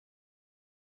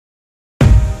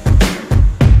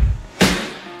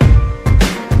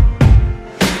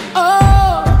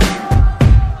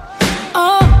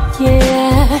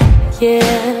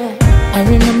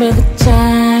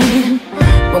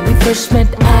first met,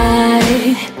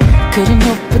 I couldn't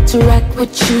help but to rock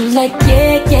with you like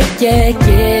yeah, yeah, yeah,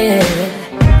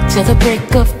 yeah. Till the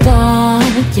break of dawn,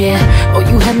 yeah. Oh,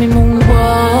 you had me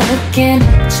moonwalking.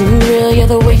 Too real, yeah,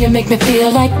 the way you make me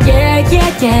feel like yeah, yeah,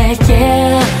 yeah,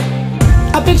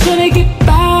 yeah. I've been trying to get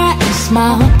by and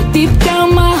smile, but deep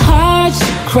down my heart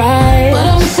should cry. But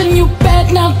I'm sending you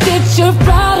back now that you're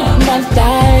out of my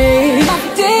life. I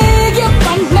dig you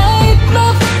by night,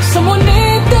 love, someone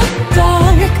in the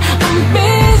dark. I'm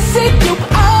missing you,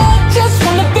 I just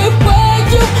wanna be where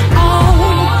you are.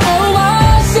 Oh,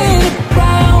 I sit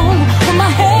around with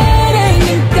my head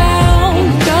hanging down.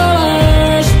 The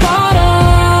worst part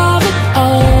of it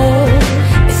all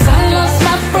is I lost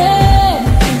my friend,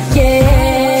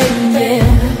 yeah, yeah.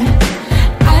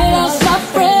 I lost my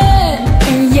friend,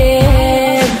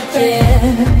 yeah,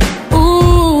 yeah.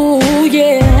 Ooh,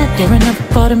 yeah. You're enough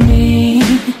part of me,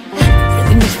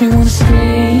 really makes me wanna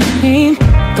scream.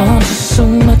 Gone so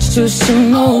much too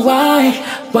soon, oh why?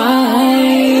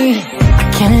 I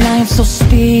can't lie, I'm so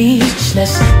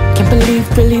speechless. Can't believe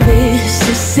really this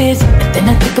is it. And then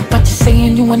I think about you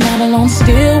saying you were not alone.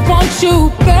 Still want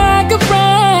you back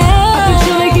around. I've been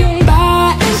trying to get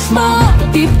by and smile, but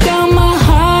deep down my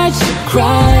heart should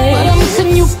cry. But I'm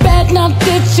sending you back now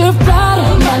that you're out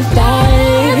of my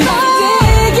life. I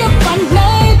dig you by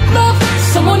night, love,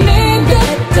 someone in the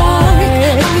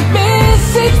dark. I'm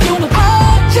missing you, I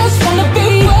just wanna be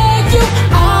where you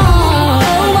are.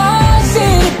 Oh, I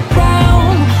sit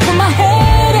around with my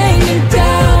head hanging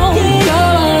down. The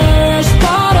worst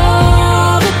part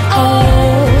of it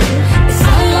all is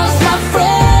I lost my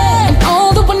friend. And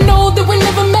although I know that we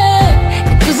never met,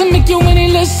 it doesn't make you any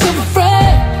less of a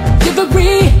friend. You're the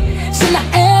reason I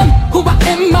am who I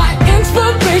am, my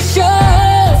inspiration.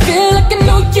 Feel like I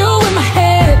know you in my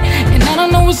head, and I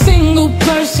don't know a single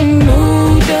person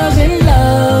who doesn't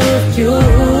love you.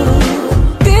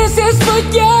 This is for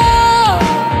you.